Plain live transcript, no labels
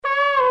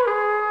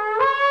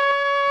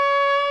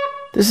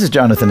This is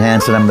Jonathan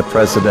Hansen. I'm the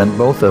president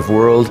both of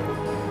World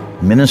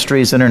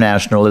Ministries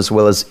International as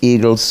well as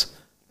Eagles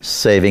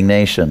Saving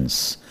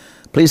Nations.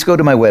 Please go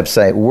to my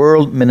website,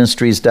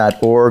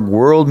 worldministries.org,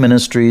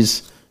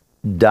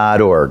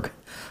 worldministries.org.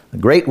 A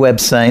great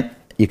website.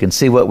 You can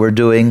see what we're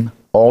doing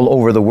all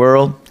over the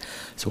world,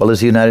 as well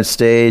as the United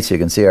States. You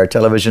can see our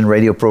television,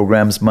 radio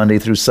programs Monday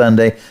through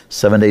Sunday,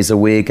 7 days a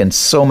week, and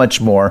so much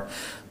more.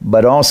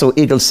 But also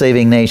Eagles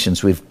Saving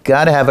Nations. We've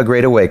got to have a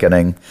great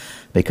awakening,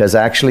 because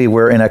actually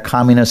we're in a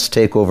communist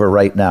takeover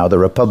right now. The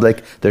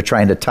Republic, they're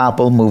trying to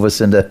topple, move us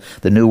into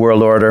the New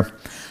World Order.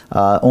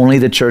 Only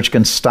the church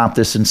can stop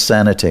this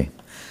insanity.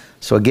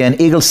 So again,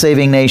 Eagles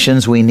Saving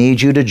Nations, we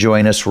need you to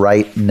join us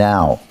right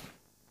now.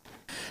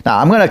 Now,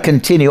 I'm going to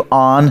continue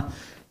on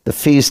the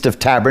Feast of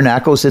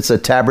Tabernacles. It's a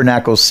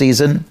tabernacle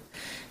season.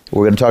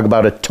 We're going to talk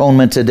about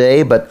atonement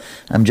today, but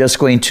I'm just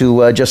going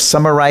to just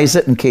summarize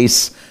it in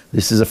case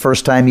this is the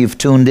first time you've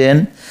tuned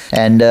in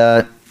and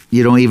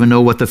you don't even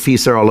know what the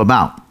feasts are all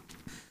about.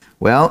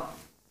 Well,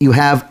 you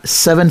have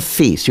 7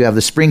 feasts. You have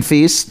the spring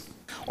feast.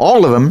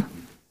 All of them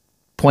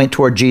point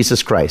toward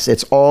Jesus Christ.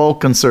 It's all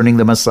concerning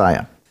the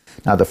Messiah.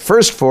 Now, the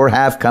first 4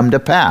 have come to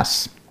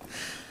pass.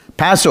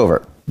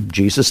 Passover,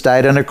 Jesus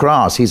died on a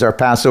cross. He's our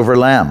Passover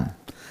lamb.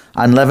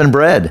 Unleavened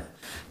bread,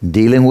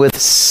 dealing with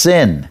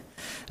sin,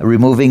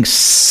 removing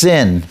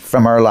sin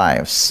from our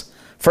lives.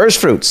 First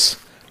fruits,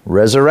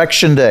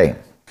 Resurrection Day.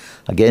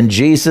 Again,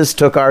 Jesus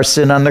took our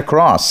sin on the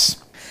cross.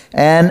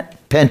 And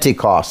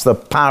Pentecost, the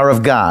power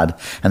of God.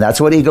 And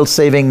that's what Eagles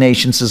Saving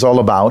Nations is all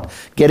about.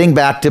 Getting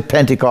back to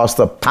Pentecost,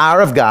 the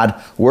power of God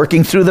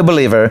working through the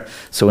believer.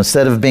 So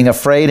instead of being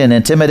afraid and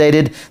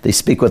intimidated, they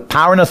speak with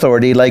power and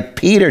authority like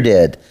Peter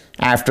did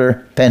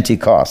after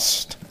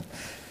Pentecost.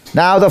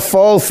 Now the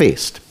fall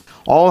feast.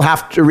 All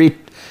have to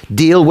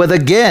deal with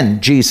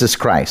again Jesus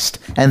Christ.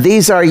 And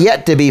these are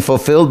yet to be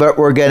fulfilled, but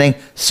we're getting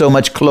so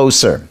much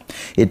closer.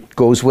 It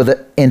goes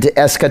into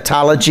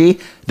eschatology,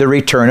 the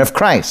return of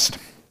Christ.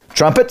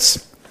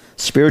 Trumpets,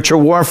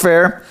 spiritual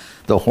warfare,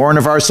 the horn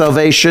of our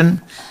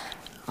salvation.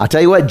 I'll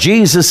tell you what,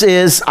 Jesus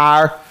is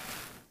our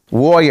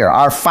warrior,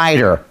 our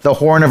fighter, the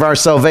horn of our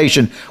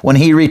salvation. When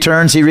he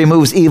returns, he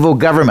removes evil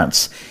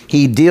governments.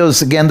 He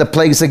deals again the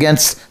plagues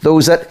against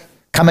those that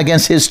come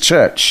against his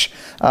church.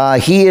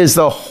 He is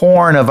the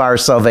horn of our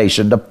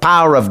salvation, the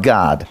power of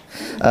God,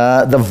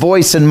 the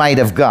voice and might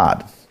of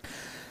God.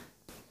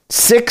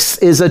 6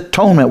 is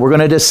atonement. We're going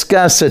to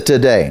discuss it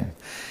today.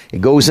 It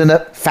goes into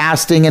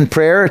fasting and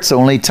prayer. It's the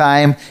only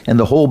time in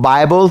the whole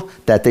Bible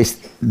that they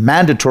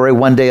mandatory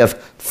 1 day of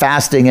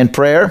fasting and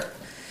prayer.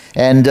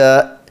 And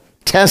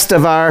test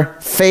of our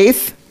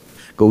faith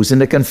goes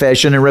into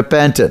confession and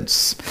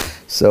repentance.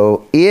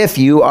 So if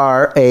you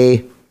are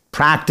a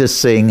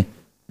practicing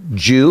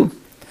Jew,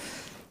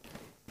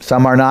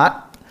 some are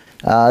not,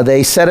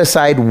 they set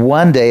aside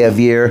 1 day of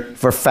year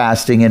for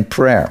fasting and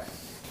prayer.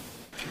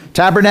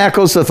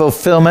 Tabernacles, the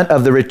fulfillment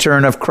of the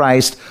return of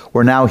Christ,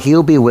 where now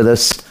he'll be with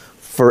us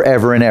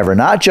forever and ever.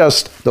 Not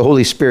just the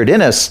Holy Spirit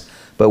in us,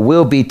 but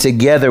we'll be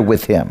together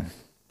with him.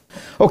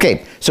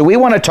 Okay, so we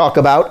want to talk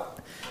about,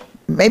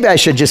 maybe I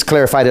should just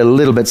clarify it a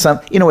little bit.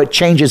 It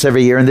changes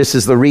every year, and this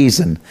is the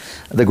reason.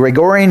 The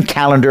Gregorian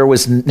calendar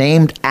was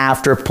named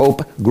after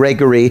Pope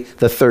Gregory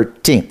the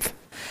 13th,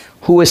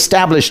 who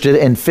established it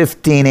in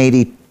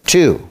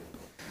 1582,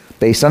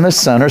 based on the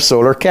sun or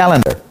solar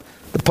calendar.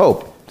 The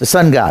Pope, the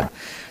sun god.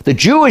 The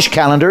Jewish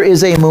calendar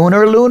is a moon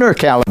or lunar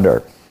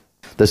calendar.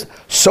 The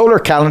solar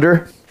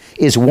calendar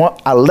is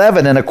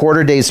 11 and a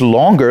quarter days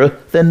longer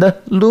than the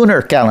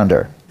lunar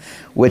calendar,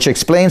 which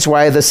explains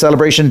why the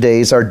celebration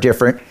days are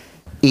different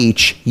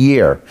each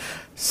year.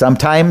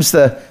 Sometimes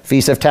the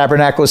Feast of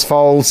Tabernacles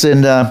falls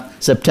in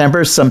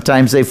September,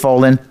 sometimes they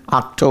fall in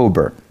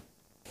October.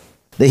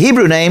 The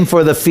Hebrew name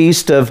for the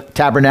Feast of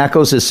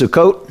Tabernacles is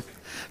Sukkot.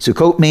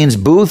 Sukkot means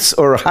booths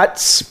or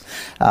huts.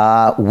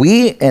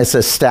 We as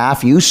a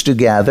staff used to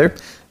gather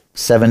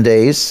 7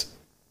 days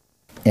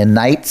and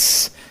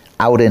nights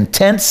out in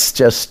tents,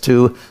 just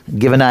to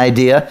give an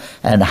idea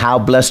and how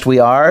blessed we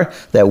are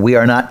that we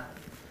are not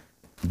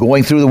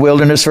going through the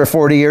wilderness for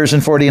 40 years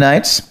and 40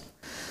 nights.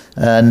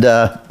 And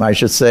I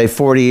should say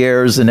 40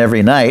 years and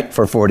every night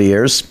for 40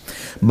 years.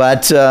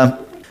 But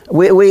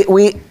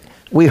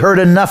we heard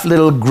enough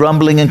little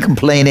grumbling and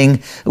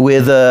complaining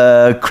with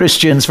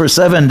Christians for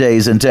 7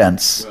 days in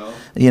tents. Well,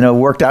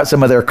 worked out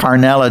some of their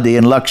carnality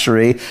and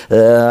luxury.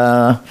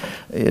 I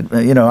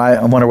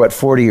wonder what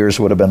 40 years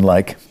would have been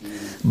like.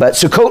 But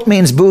Sukkot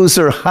means booths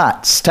or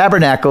huts.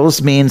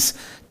 Tabernacles means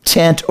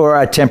tent or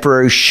a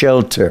temporary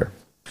shelter.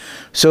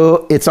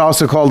 So it's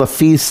also called a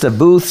Feast of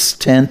Booths,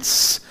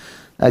 Tents.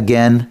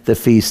 Again, the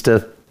Feast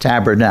of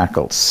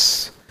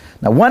Tabernacles.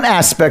 Now, one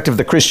aspect of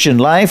the Christian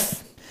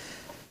life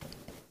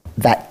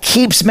that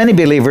keeps many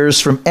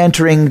believers from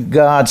entering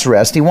God's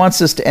rest. He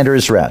wants us to enter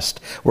his rest.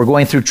 We're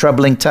going through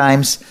troubling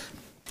times,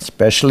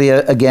 especially,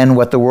 again,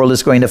 what the world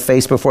is going to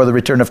face before the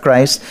return of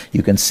Christ.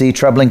 You can see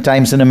troubling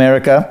times in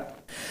America.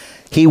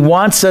 He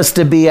wants us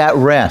to be at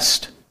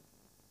rest,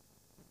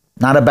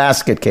 not a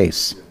basket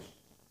case.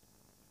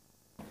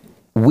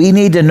 we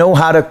need to know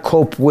how to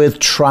cope with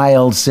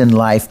trials in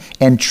life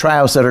and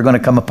trials that are going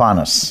to come upon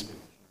us.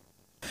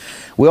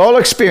 We all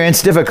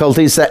experience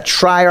difficulties that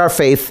try our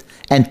faith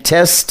and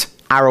test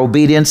our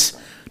obedience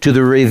to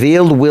the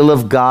revealed will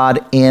of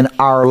God in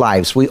our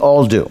lives. We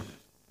all do.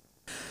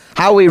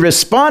 How we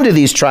respond to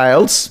these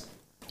trials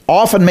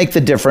often make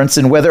the difference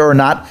in whether or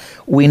not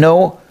we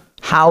know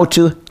how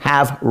to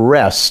have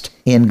rest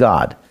in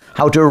God.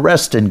 How to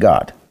rest in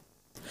God.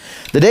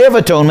 The Day of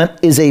Atonement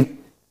is an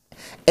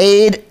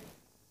aid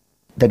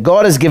that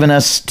God has given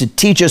us to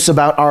teach us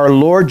about our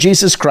Lord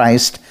Jesus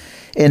Christ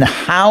in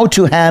how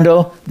to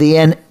handle the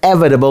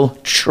inevitable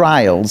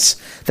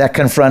trials that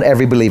confront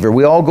every believer.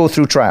 We all go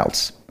through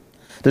trials.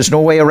 There's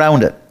no way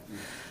around it.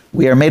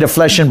 We are made of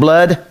flesh and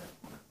blood.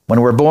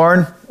 When we're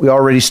born, we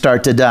already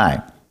start to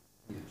die.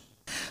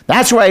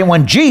 That's why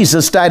when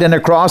Jesus died on the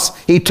cross,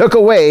 he took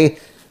away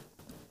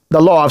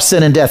the law of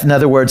sin and death. In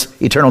other words,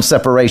 eternal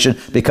separation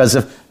because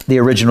of the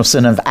original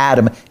sin of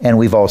Adam, and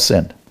we've all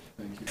sinned.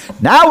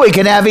 Now we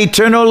can have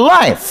eternal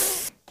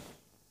life.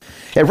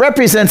 It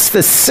represents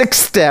the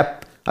sixth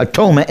step,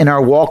 atonement, in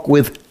our walk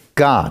with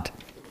God.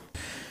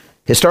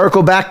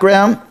 Historical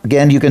background,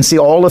 again, you can see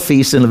all the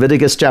feasts in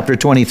Leviticus chapter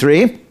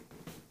 23.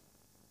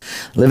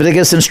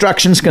 Leviticus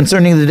instructions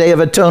concerning the Day of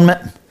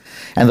Atonement.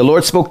 And the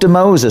Lord spoke to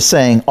Moses,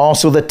 saying,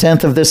 also the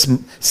 10th of this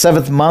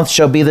 7th month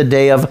shall be the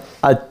Day of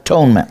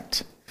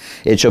Atonement.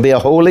 It shall be a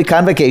holy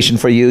convocation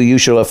for you. You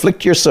shall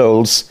afflict your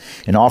souls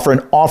and offer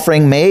an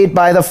offering made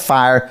by the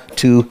fire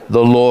to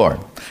the Lord.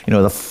 You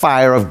know, the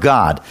fire of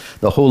God,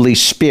 the Holy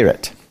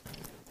Spirit.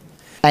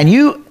 And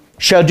you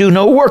shall do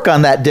no work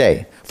on that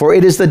day, for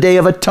it is the Day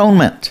of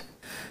Atonement,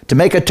 to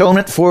make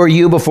atonement for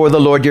you before the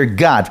Lord your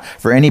God.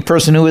 For any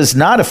person who is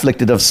not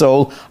afflicted of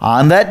soul,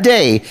 on that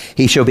day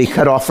he shall be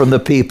cut off from the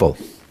people.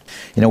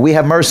 You know, we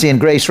have mercy and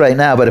grace right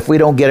now, but if we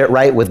don't get it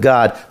right with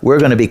God, we're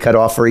going to be cut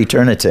off for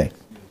eternity.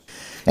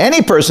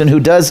 Any person who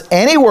does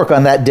any work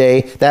on that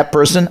day, that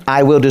person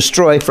I will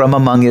destroy from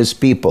among his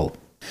people.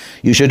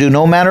 You shall do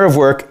no manner of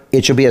work.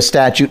 It shall be a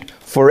statute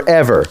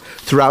forever,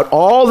 throughout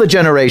all the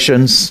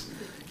generations,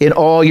 in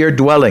all your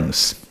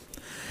dwellings.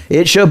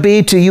 It shall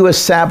be to you a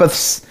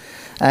Sabbath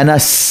and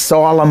a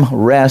solemn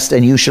rest,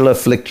 and you shall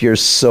afflict your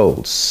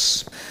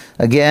souls.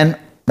 Again,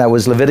 that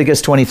was Leviticus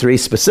 23,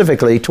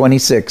 specifically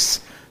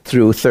 26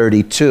 through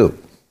 32.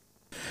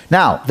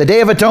 Now, the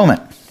Day of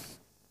Atonement.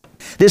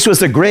 This was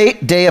the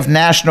great day of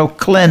national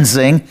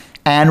cleansing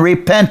and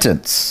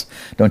repentance.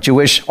 Don't you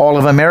wish all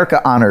of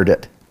America honored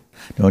it?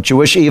 Don't you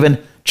wish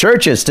even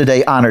churches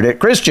today honored it?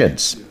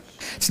 Christians.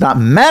 It's not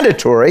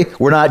mandatory.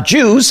 We're not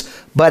Jews,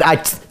 but I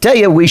tell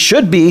you, we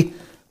should be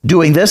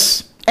doing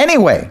this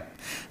anyway.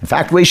 In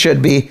fact, we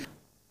should be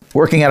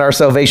working at our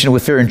salvation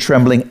with fear and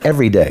trembling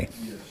every day.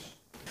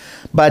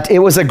 But it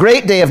was a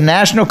great day of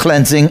national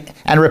cleansing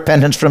and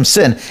repentance from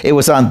sin. It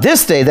was on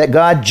this day that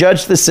God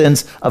judged the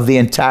sins of the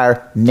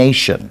entire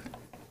nation.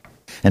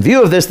 In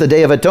view of this, the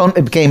Day of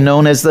Atonement became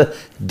known as the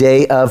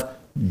Day of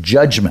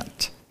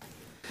Judgment.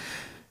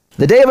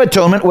 The Day of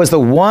Atonement was the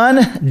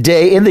one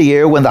day in the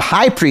year when the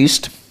high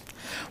priest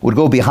would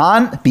go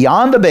beyond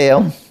the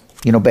veil,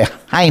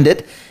 behind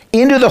it,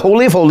 into the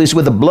Holy of Holies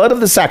with the blood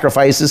of the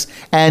sacrifices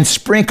and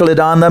sprinkle it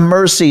on the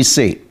mercy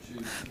seat.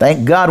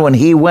 Thank God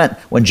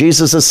when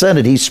Jesus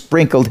ascended, he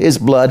sprinkled his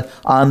blood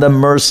on the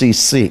mercy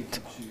seat.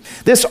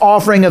 This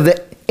offering of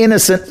the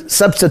innocent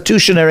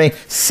substitutionary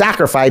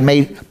sacrifice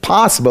made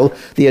possible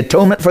the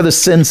atonement for the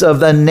sins of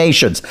the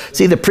nations.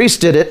 See, the priest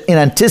did it in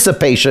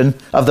anticipation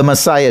of the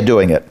Messiah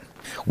doing it.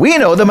 We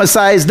know the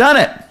Messiah has done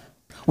it.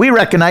 We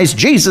recognize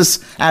Jesus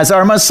as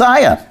our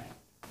Messiah.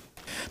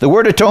 The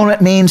word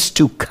atonement means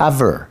to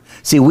cover.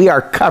 See, we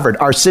are covered.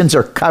 Our sins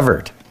are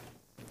covered.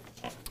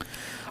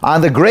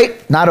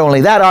 Not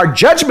only that, our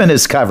judgment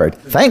is covered.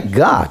 Thank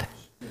God.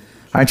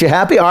 Aren't you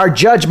happy? Our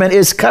judgment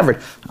is covered.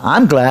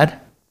 I'm glad.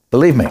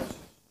 Believe me.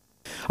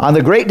 On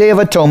the great Day of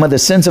Atonement, the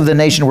sins of the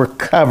nation were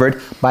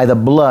covered by the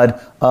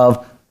blood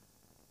of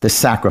the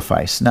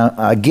sacrifice. Now,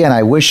 again,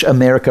 I wish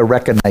America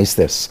recognized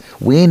this.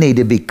 We need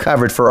to be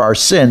covered for our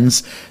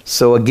sins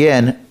so,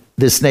 again,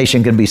 this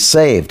nation can be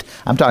saved.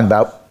 I'm talking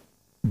about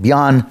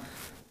beyond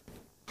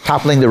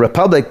toppling the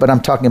republic, but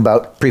I'm talking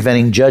about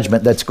preventing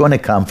judgment that's going to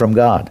come from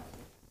God.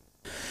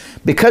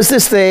 Because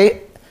this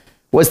day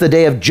was the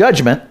day of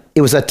judgment,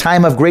 it was a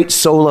time of great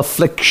soul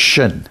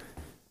affliction.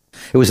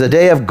 It was a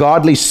day of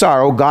godly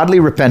sorrow, godly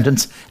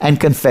repentance, and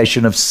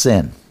confession of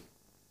sin.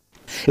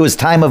 It was a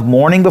time of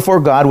mourning before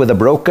God with a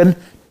broken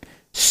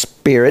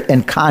spirit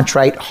and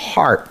contrite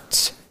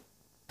heart.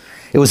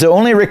 It was the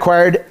only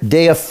required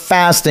day of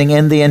fasting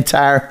in the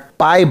entire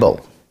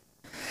Bible.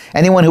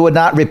 Anyone who would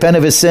not repent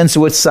of his sins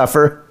would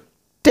suffer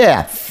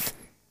death.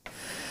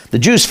 The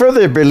Jews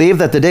further believed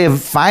that the day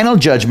of final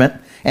judgment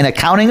and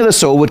accounting of the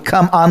soul would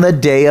come on the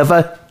Day of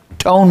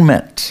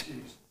Atonement.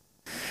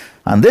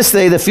 On this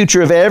day, the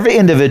future of every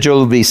individual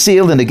would be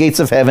sealed and the gates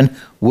of heaven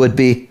would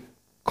be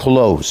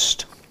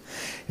closed.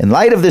 In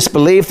light of this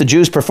belief, the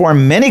Jews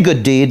performed many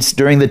good deeds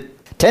during the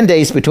 10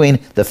 days between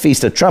the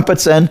Feast of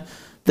Trumpets and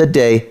the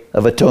Day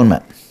of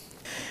Atonement.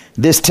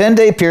 This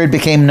 10-day period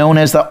became known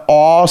as the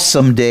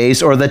awesome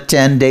days, or the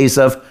 10 days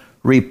of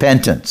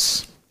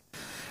repentance,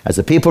 as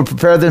the people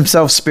prepared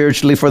themselves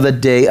spiritually for the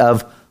Day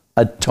of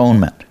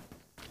Atonement.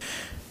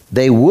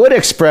 They would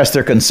express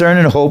their concern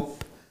and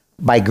hope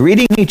by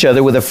greeting each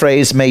other with the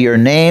phrase, "May your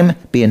name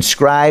be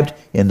inscribed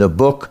in the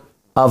book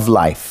of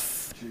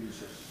life."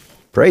 Jesus.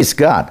 Praise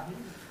God.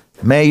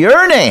 May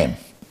your name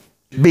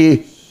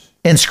be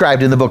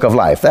inscribed in the book of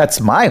life. That's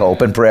my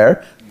hope and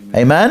prayer.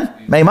 Amen.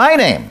 May my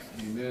name.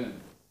 Amen.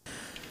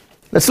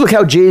 Let's look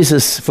how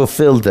Jesus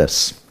fulfilled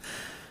this.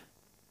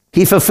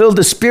 He fulfilled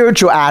the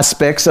spiritual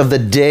aspects of the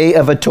Day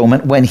of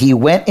Atonement when he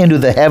went into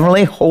the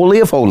heavenly Holy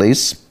of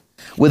Holies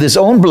with his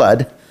own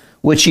blood,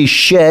 which he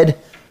shed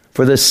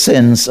for the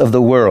sins of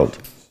the world.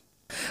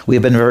 We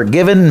have been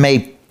forgiven,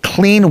 made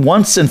clean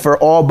once and for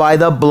all by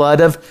the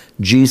blood of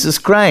Jesus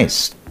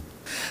Christ.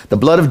 The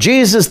blood of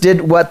Jesus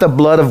did what the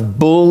blood of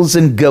bulls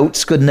and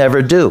goats could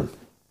never do.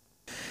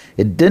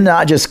 It did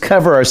not just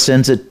cover our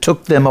sins, it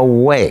took them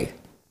away,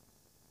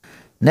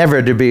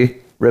 never to be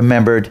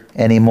remembered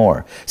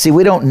anymore. See,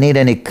 we don't need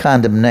any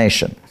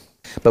condemnation,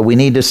 but we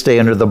need to stay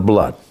under the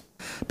blood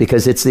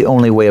because it's the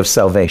only way of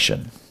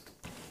salvation.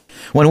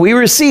 When we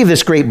receive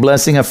this great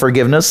blessing of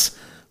forgiveness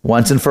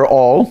once and for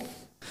all,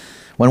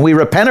 when we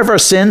repent of our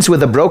sins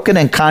with a broken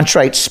and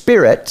contrite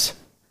spirit,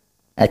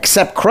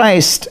 accept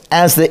Christ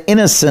as the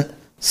innocent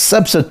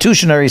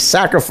substitutionary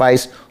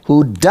sacrifice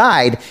who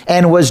died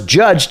and was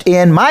judged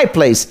in my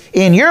place,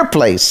 in your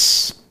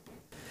place,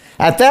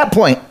 at that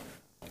point,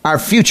 our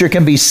future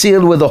can be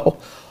sealed with the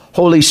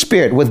Holy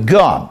Spirit, with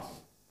God.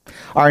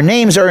 Our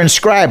names are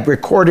inscribed,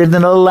 recorded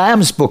in the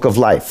Lamb's book of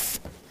life,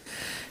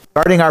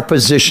 guarding our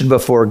position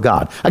before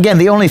God. Again,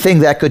 the only thing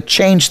that could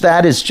change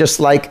that is just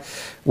like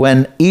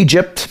when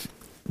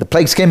the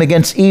plagues came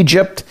against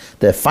Egypt,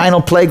 the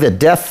final plague, the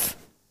death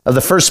of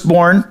the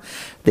firstborn.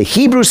 The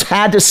Hebrews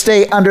had to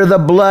stay under the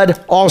blood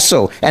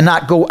also and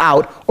not go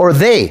out, or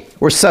they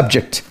were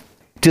subject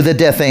to the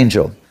death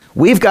angel.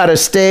 We've got to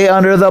stay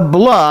under the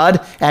blood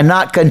and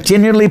not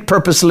continually,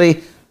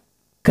 purposely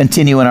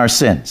continue in our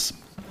sins.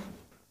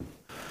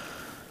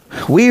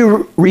 We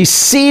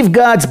receive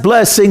God's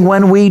blessing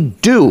when we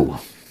do.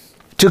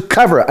 To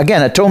cover.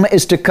 Again, atonement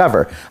is to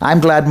cover. I'm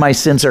glad my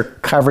sins are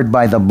covered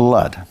by the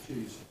blood.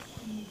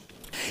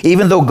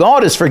 Even though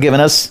God has forgiven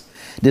us,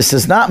 this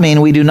does not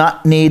mean we do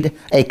not need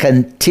a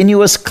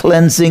continuous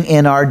cleansing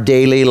in our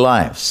daily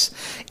lives.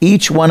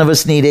 Each one of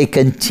us need a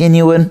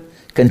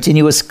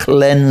continuous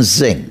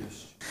cleansing.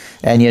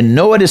 And you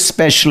know it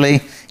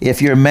especially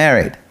if you're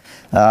married.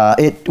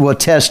 It will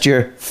test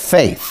your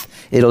faith.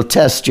 It'll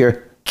test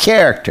your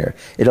character.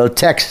 It'll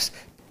test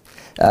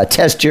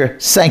your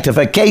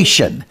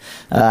sanctification,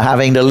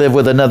 having to live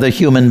with another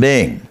human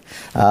being.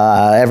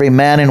 Every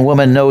man and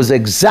woman knows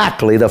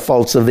exactly the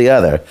faults of the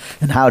other.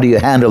 And how do you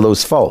handle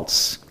those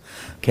faults?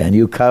 Can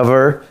you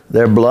cover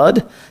their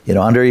blood,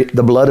 under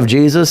the blood of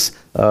Jesus,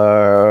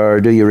 or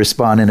do you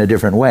respond in a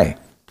different way?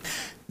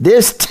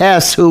 This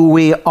tests who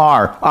we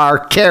are, our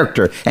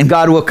character, and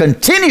God will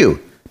continue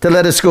to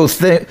let us go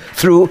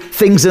through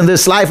things in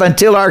this life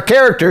until our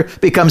character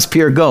becomes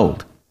pure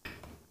gold.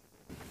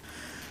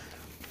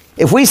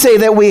 If we say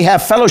that we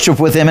have fellowship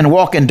with him and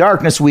walk in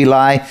darkness, we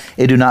lie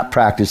and do not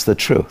practice the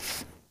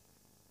truth.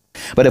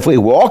 But if we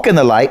walk in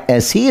the light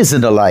as he is in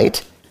the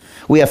light,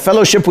 we have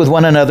fellowship with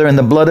one another, and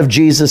the blood of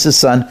Jesus, his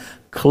son,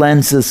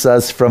 cleanses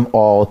us from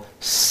all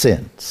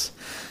sins.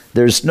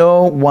 There's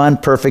no one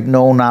perfect,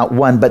 no, not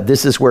one, but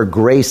this is where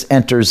grace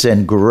enters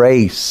in.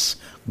 Grace.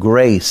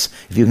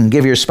 If you can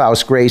give your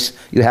spouse grace,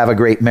 you have a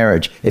great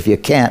marriage. If you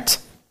can't,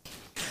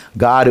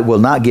 God will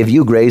not give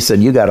you grace,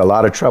 and you got a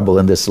lot of trouble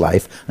in this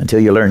life until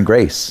you learn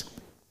grace.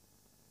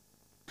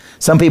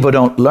 Some people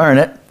don't learn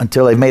it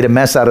until they've made a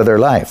mess out of their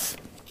life.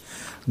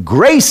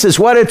 Grace is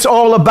what it's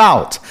all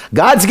about.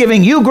 God's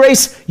giving you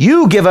grace,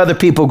 you give other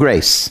people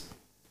grace.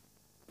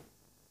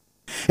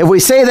 If we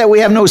say that we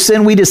have no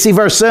sin, we deceive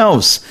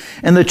ourselves,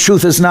 and the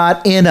truth is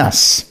not in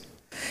us.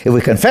 If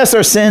we confess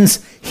our sins,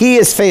 he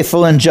is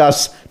faithful and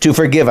just to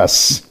forgive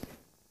us.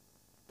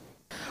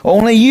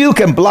 Only you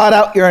can blot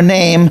out your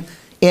name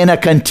in a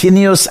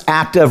continuous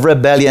act of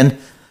rebellion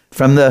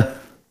from the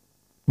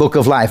book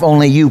of life.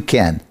 Only you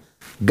can.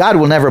 God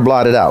will never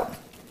blot it out.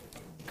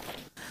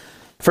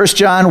 1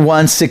 John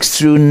 1, 6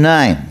 through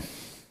 9.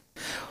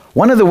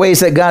 One of the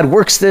ways that God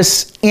works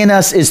this in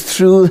us is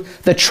through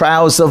the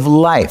trials of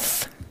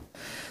life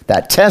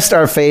that test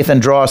our faith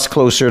and draw us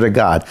closer to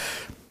God.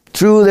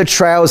 Through the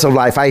trials of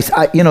life. I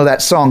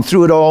that song,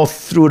 through it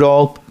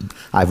all,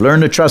 I've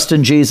learned to trust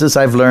in Jesus.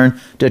 I've learned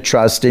to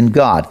trust in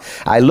God.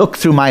 I look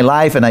through my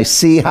life and I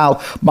see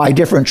how my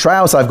different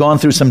trials, I've gone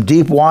through some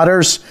deep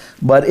waters,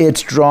 but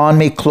it's drawn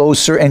me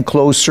closer and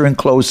closer and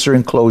closer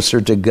and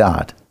closer to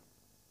God.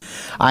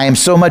 I am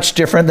so much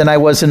different than I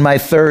was in my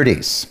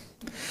 30s.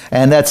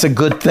 And that's a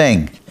good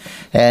thing.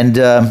 And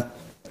I'll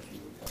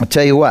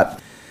tell you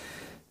what,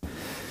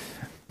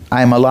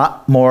 I'm a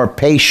lot more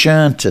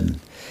patient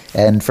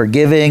and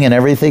forgiving and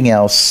everything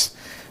else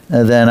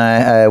than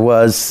I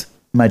was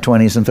in my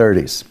 20s and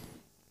 30s.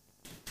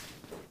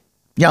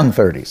 young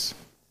 30s.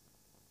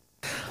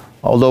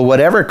 Although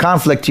whatever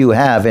conflict you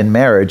have in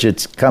marriage,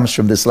 it comes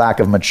from this lack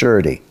of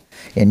maturity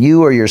in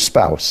you or your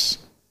spouse,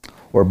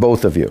 or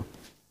both of you.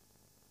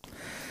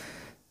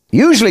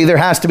 Usually there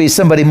has to be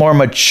somebody more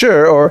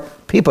mature, or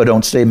people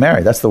don't stay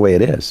married. That's the way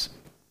it is.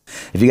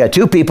 If you got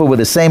two people with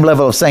the same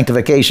level of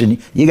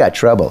sanctification, you got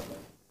trouble.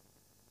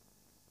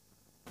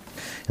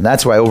 And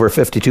that's why over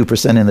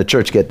 52% in the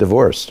church get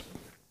divorced.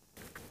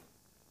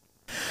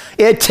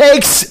 It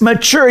takes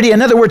maturity.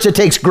 In other words, it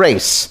takes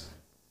grace.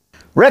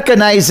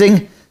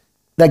 Recognizing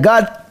that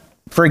God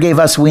forgave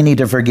us, we need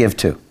to forgive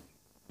too.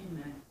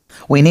 Amen.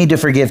 We need to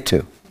forgive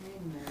too.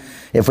 Amen.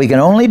 If we can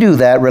only do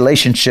that,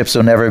 relationships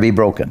will never be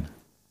broken.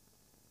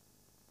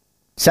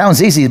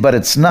 Sounds easy, but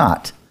it's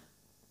not.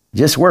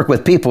 Just work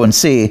with people and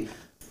see,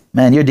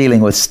 man, you're dealing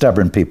with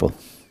stubborn people.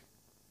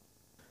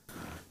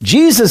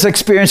 Jesus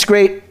experienced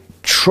great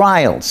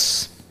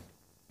trials.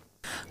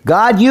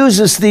 God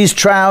uses these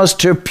trials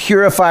to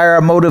purify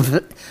our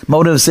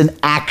motives and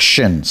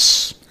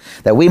actions,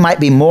 that we might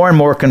be more and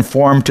more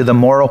conformed to the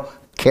moral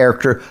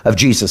character of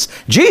Jesus.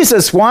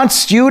 Jesus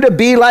wants you to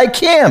be like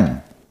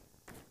him.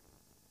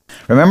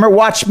 Remember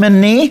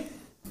Watchman Nee?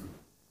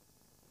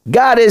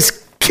 God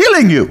is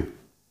killing you.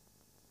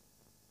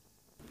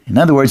 In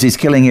other words, he's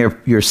killing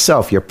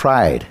yourself, your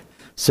pride,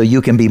 so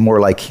you can be more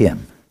like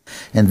him.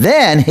 And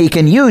then he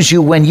can use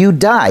you when you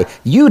die.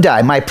 You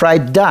die, my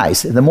pride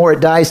dies. And the more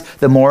it dies,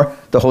 the more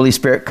the Holy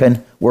Spirit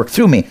can work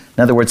through me.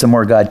 In other words, the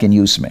more God can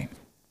use me.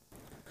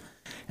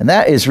 And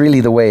that is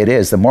really the way it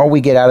is. The more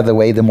we get out of the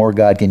way, the more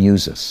God can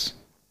use us.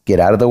 Get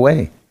out of the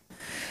way.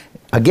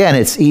 Again,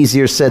 it's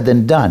easier said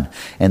than done.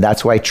 And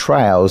that's why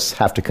trials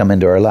have to come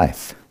into our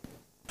life.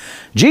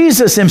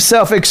 Jesus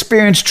himself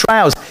experienced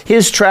trials.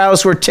 His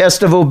trials were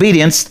tests of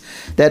obedience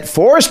that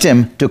forced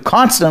him to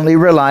constantly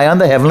rely on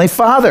the Heavenly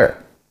Father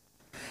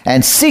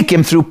and seek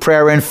him through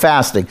prayer and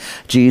fasting.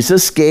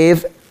 Jesus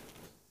gave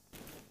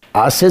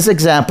us his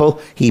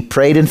example. He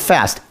prayed and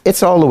fasted.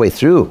 It's all the way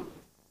through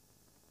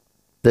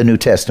the New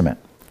Testament.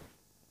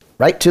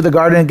 Right to the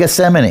Garden of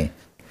Gethsemane.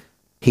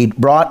 He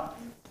brought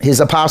his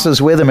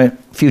apostles with him,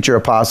 future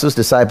apostles,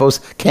 disciples.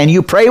 Can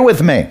you pray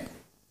with me?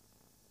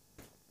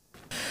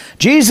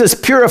 Jesus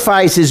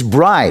purifies his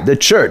bride, the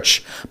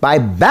church, by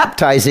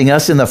baptizing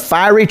us in the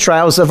fiery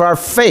trials of our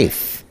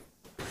faith.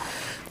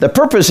 The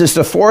purpose is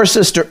to force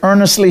us to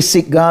earnestly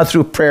seek God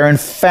through prayer and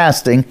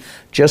fasting,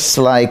 just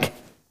like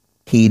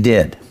he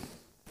did.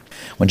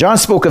 When John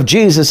spoke of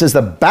Jesus as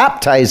the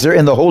baptizer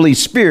in the Holy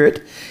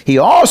Spirit, he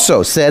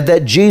also said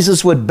that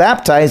Jesus would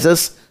baptize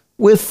us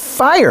with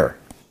fire.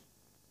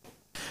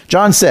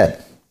 John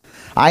said,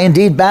 I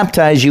indeed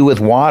baptize you with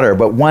water,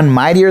 but one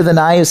mightier than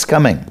I is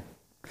coming,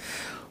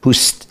 whose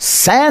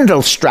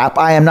sandal strap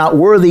I am not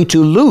worthy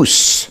to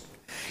loose.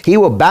 He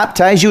will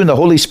baptize you in the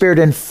Holy Spirit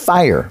and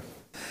fire.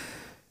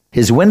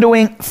 His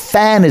windowing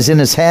fan is in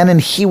his hand, and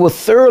he will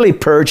thoroughly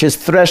purge his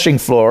threshing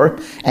floor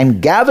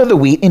and gather the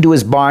wheat into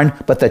his barn,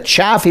 but the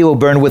chaff he will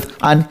burn with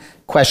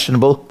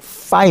unquestionable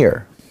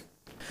fire.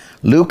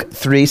 Luke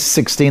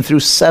 3:16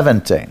 through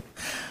 17.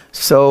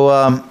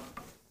 So,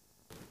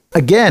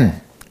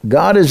 again,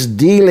 God is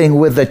dealing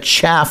with the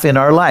chaff in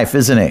our life,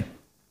 isn't he?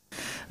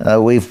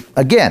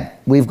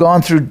 We've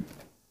gone through,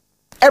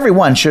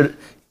 everyone should,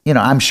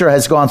 I'm sure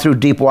has gone through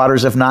deep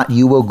waters. If not,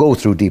 you will go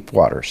through deep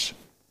waters.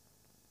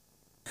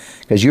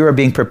 Because you are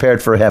being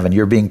prepared for heaven.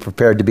 You're being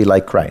prepared to be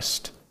like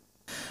Christ.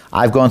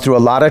 I've gone through a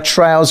lot of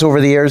trials over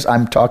the years.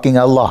 I'm talking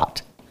a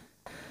lot,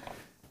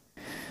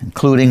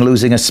 including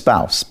losing a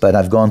spouse. But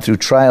I've gone through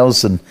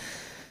trials and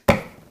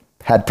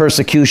had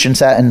persecution,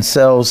 sat in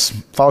cells,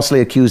 falsely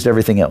accused,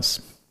 everything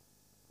else.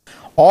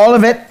 All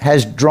of it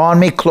has drawn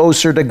me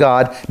closer to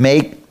God,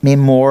 make me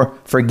more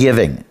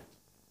forgiving,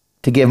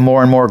 to give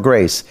more and more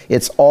grace.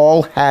 It's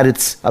all had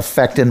its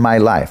effect in my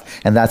life,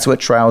 and that's what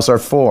trials are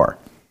for.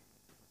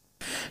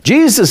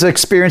 Jesus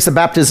experienced the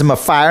baptism of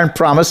fire and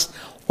promised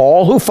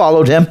all who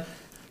followed him,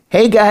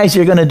 hey guys,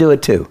 you're going to do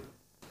it too.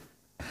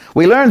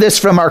 We learned this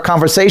from our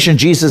conversation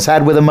Jesus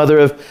had with the mother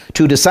of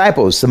two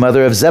disciples. The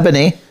mother of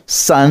Zebedee's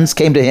sons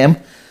came to him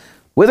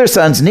with her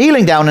sons,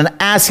 kneeling down and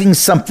asking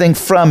something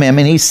from him.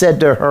 And he said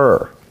to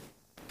her,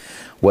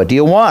 what do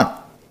you want?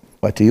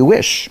 What do you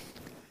wish?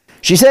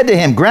 She said to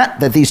him, grant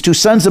that these two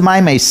sons of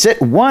mine may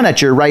sit, one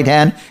at your right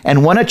hand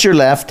and one at your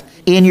left,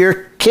 in your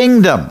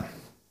kingdom.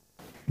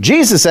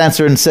 Jesus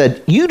answered and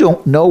said, you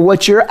don't know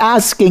what you're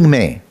asking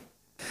me.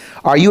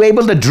 Are you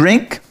able to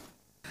drink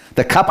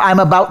the cup I'm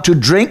about to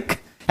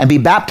drink and be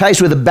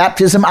baptized with the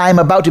baptism I am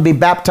about to be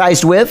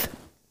baptized with?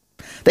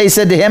 They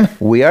said to him,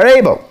 we are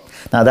able.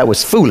 Now that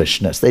was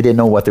foolishness. They didn't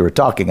know what they were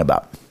talking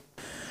about.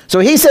 So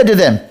he said to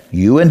them,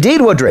 you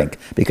indeed will drink,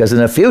 because in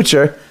the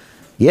future,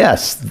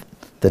 yes,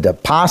 the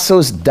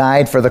apostles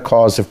died for the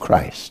cause of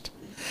Christ.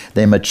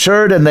 They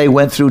matured and they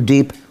went through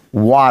deep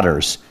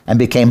waters and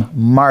became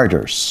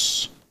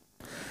martyrs.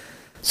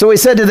 So he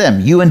said to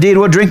them, you indeed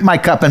will drink my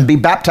cup and be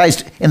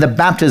baptized in the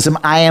baptism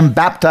I am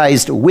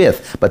baptized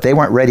with. But they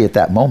weren't ready at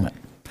that moment.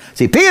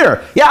 See,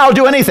 Peter, yeah, I'll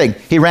do anything.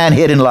 He ran,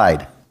 hid, and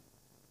lied.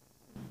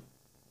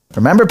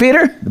 Remember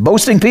Peter? The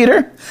boasting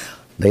Peter?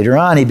 Later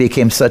on, he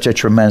became such a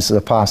tremendous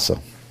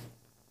apostle.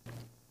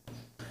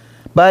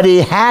 But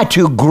he had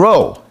to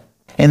grow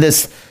in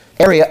this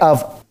area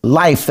of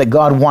life that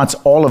God wants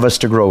all of us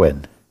to grow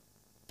in.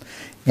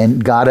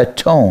 And God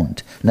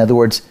atoned. In other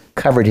words,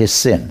 covered his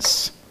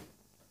sins.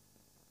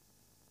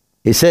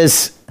 He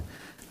says,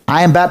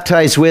 I am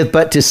baptized with,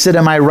 but to sit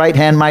on my right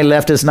hand, my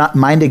left is not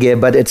mine to give,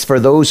 but it's for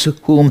those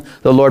whom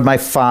the Lord my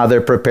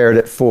Father prepared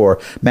it for.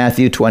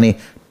 Matthew 20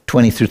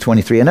 through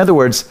 23. In other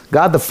words,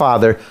 God the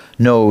Father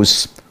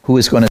knows who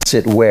is going to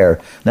sit where.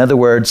 In other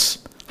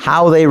words,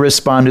 how they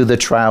respond to the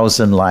trials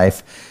in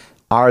life.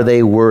 Are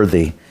they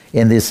worthy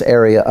in this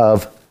area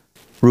of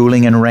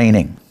ruling and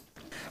reigning?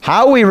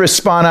 How we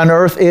respond on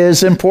earth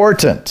is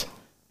important.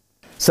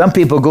 Some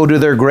people go to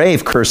their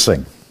grave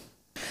cursing.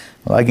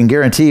 Well, I can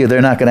guarantee you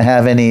they're not going to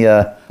have any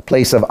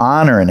place of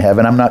honor in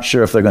heaven. I'm not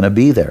sure if they're going to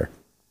be there.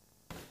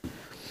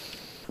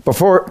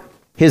 Before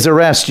his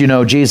arrest,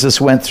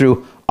 Jesus went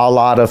through a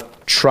lot of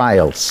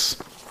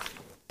trials.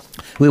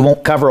 We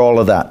won't cover all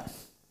of that.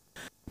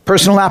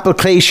 Personal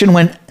application: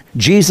 when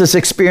Jesus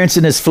experienced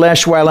in his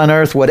flesh while on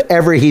earth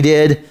whatever he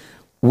did,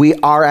 we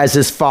are, as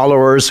his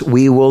followers,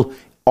 we will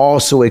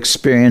also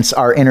experience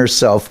our inner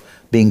self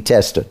being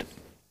tested.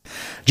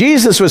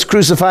 Jesus was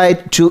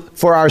crucified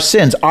for our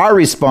sins. Our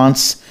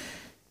response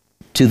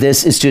to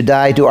this is to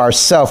die to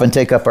ourself and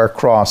take up our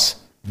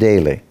cross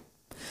daily.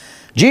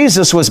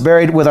 Jesus was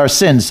buried with our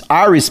sins.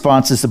 Our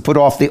response is to put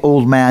off the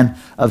old man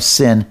of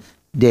sin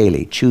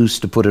daily. Choose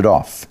to put it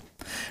off.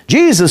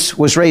 Jesus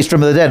was raised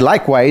from the dead.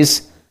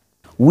 Likewise,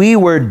 we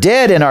were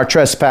dead in our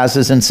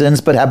trespasses and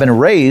sins, but have been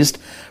raised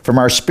from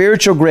our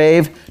spiritual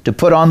grave to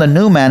put on the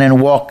new man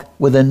and walk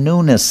with a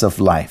newness of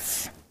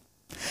life.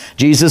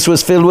 Jesus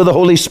was filled with the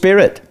Holy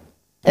Spirit,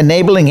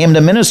 enabling him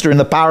to minister in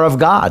the power of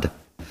God.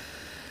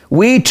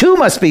 We too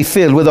must be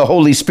filled with the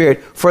Holy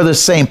Spirit for the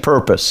same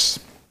purpose.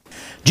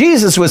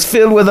 Jesus was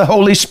filled with the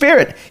Holy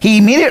Spirit. He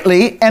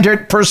immediately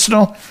entered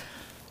personal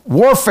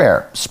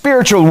warfare,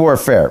 spiritual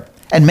warfare,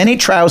 and many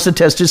trials to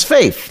test his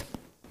faith.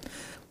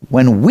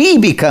 When we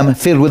become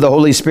filled with the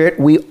Holy Spirit,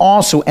 we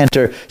also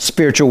enter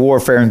spiritual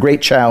warfare and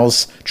great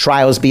trials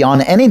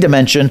beyond any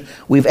dimension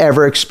we've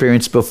ever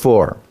experienced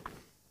before.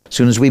 As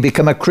soon as we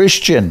become a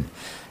Christian,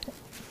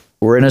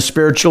 we're in a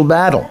spiritual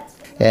battle.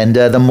 And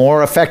the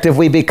more effective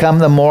we become,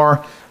 the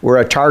more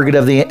we're a target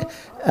of the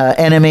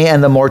enemy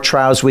and the more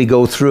trials we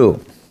go through.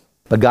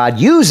 But God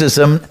uses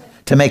them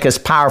to make us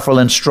powerful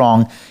and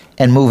strong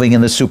and moving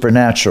in the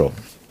supernatural.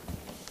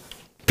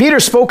 Peter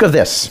spoke of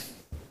this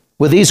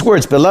with these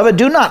words: Beloved,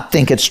 do not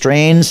think it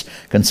strange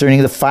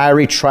concerning the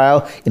fiery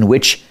trial in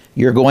which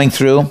you're going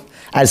through,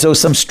 as though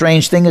some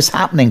strange thing is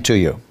happening to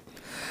you.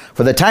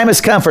 For the time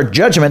has come for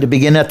judgment to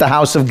begin at the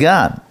house of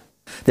God.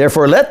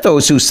 Therefore, let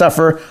those who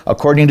suffer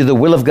according to the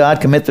will of God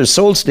commit their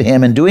souls to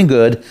him in doing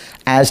good,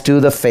 as to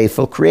the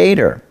faithful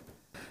Creator.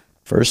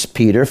 1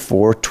 Peter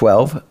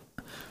 4:12,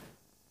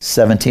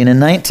 17 and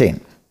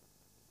 19.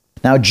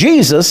 Now,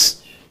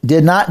 Jesus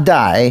did not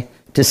die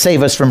to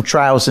save us from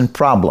trials and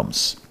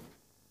problems.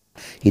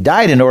 He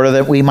died in order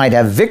that we might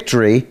have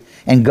victory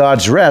and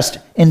God's rest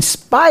in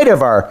spite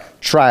of our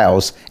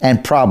trials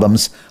and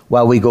problems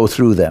while we go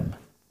through them.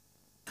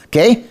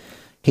 Okay?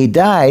 He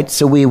died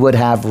so we would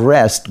have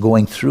rest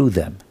going through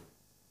them.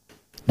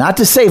 Not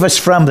to save us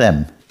from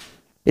them.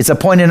 It's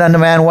appointed unto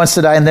man once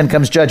to die, and then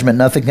comes judgment.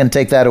 Nothing can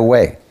take that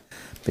away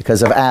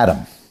because of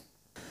Adam.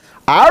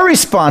 Our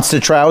response to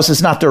trials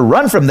is not to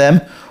run from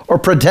them or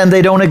pretend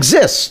they don't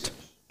exist,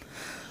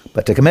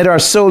 but to commit our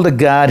soul to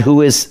God,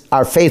 who is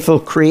our faithful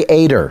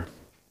Creator.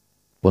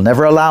 Will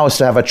never allow us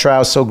to have a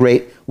trial so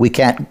great we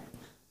can't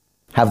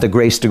have the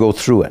grace to go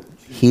through it.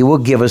 He will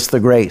give us the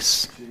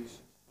grace.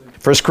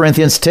 1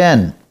 Corinthians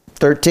 10,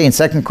 13,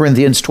 2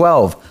 Corinthians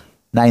 12,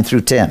 9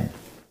 through 10.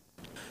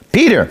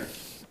 Peter,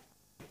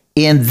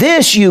 in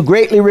this you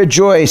greatly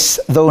rejoice,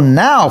 though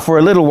now for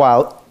a little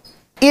while,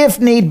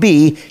 if need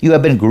be, you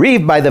have been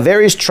grieved by the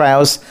various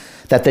trials,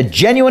 that the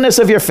genuineness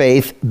of your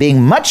faith,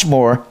 being much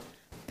more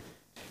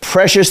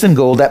precious than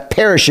gold that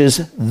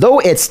perishes, though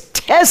it's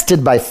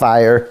tested by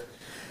fire,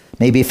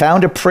 may be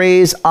found to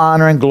praise,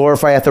 honor, and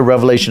glorify at the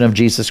revelation of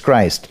Jesus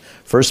Christ.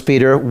 1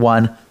 Peter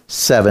 1,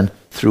 7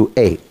 through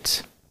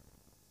 8.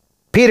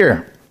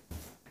 Peter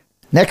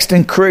next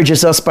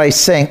encourages us by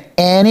saying,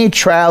 any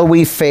trial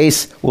we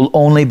face will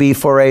only be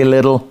for a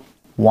little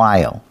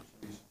while.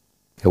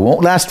 It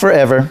won't last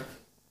forever.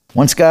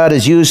 Once God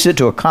has used it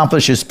to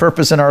accomplish his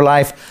purpose in our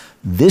life,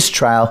 this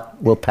trial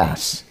will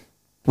pass.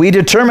 We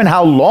determine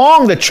how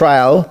long the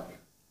trial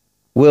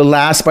will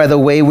last by the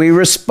way we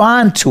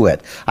respond to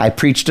it. I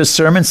preached a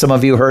sermon, some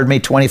of you heard me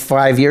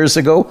 25 years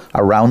ago,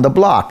 around the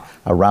block.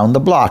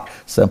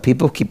 Some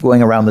people keep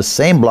going around the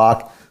same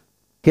block,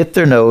 hit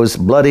their nose,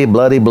 bloody.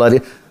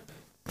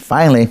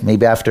 Finally,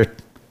 maybe after,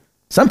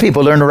 some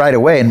people learn right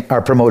away and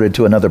are promoted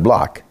to another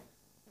block.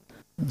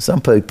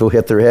 Some people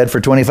hit their head for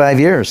 25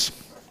 years.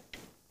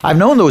 I've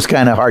known those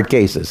kind of hard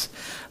cases.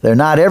 They're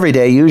not every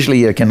day. Usually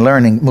you can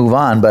learn and move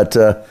on, but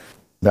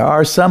there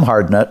are some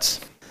hard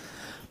nuts.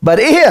 But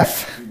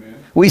if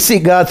we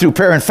seek God through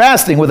prayer and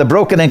fasting with a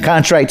broken and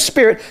contrite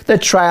spirit, the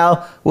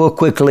trial will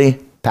quickly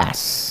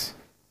pass.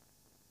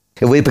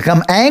 If we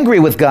become angry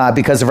with God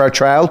because of our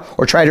trial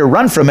or try to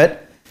run from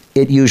it,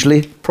 it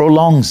usually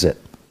prolongs it.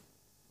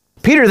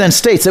 Peter then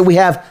states that we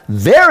have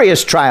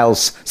various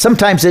trials.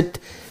 Sometimes it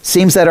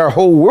seems that our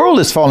whole world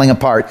is falling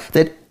apart,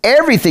 that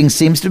everything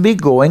seems to be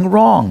going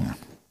wrong.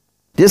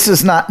 This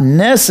does not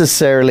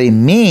necessarily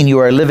mean you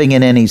are living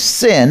in any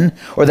sin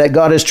or that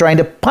God is trying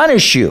to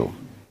punish you.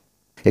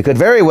 It could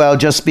very well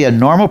just be a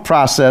normal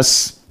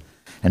process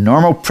and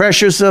normal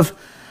pressures of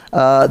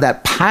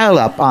that pile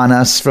up on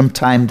us from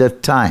time to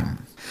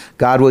time.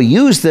 God will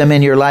use them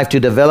in your life to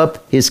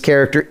develop his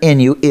character in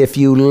you if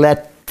you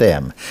let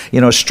them.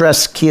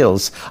 Stress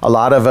kills. A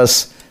lot of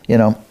us,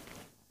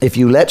 if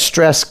you let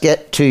stress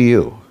get to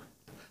you,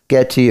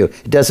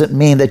 it doesn't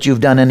mean that you've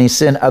done any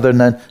sin other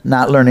than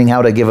not learning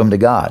how to give them to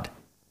God.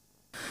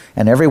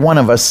 And every one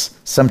of us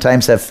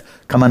sometimes have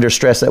come under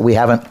stress that we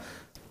haven't.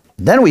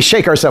 Then we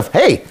shake ourselves,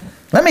 hey,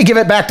 let me give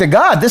it back to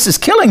God. This is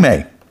killing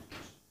me.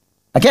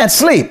 I can't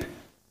sleep.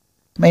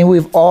 I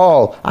mean,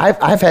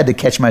 I've had to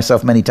catch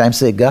myself many times,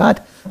 say,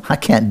 God, I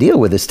can't deal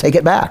with this. Take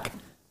it back.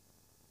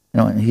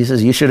 And he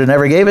says, you should have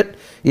never gave it.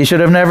 You should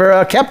have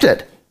never kept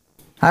it.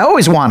 I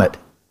always want it.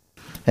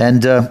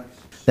 And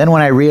then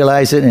when I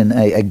realize it and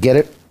I get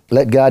it,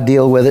 let God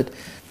deal with it,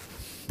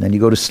 then you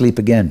go to sleep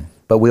again.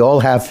 But we all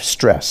have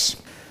stress.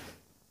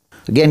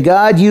 Again,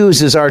 God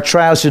uses our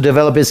trials to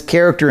develop his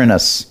character in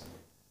us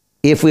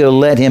if we'll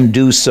let him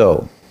do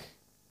so.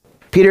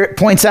 Peter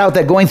points out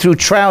that going through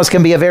trials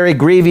can be a very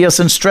grievous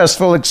and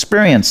stressful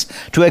experience.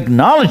 To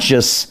acknowledge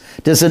this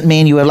doesn't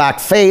mean you lack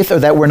faith or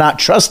that we're not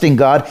trusting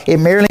God. It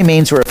merely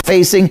means we're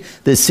facing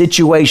the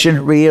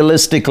situation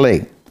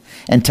realistically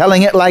and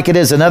telling it like it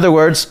is. In other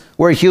words,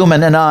 we're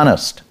human and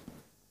honest.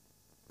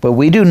 But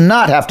we do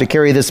not have to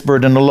carry this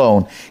burden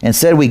alone.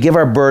 Instead, we give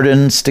our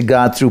burdens to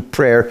God through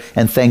prayer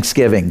and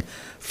thanksgiving.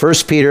 1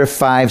 Peter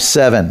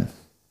 5:7.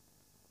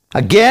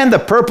 Again, the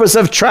purpose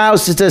of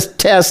trials is to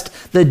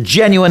test the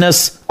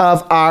genuineness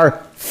of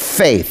our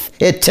faith.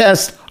 It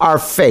tests our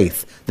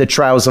faith, the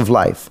trials of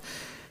life.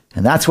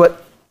 And that's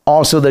what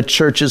also the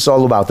church is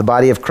all about, the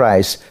body of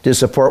Christ, to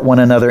support one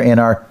another in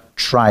our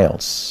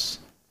trials.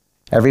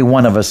 Every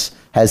one of us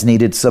has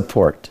needed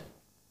support,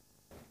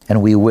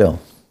 and we will.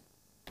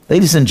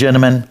 Ladies and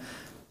gentlemen,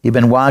 you've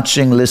been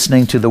watching,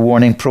 listening to the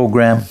Warning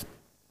program.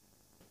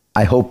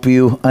 I hope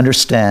you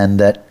understand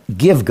that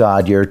give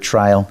God your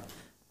trial.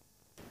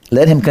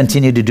 Let him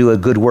continue to do a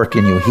good work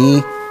in you.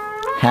 He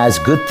has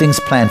good things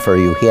planned for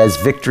you. He has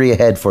victory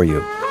ahead for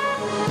you.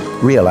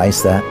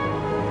 Realize that.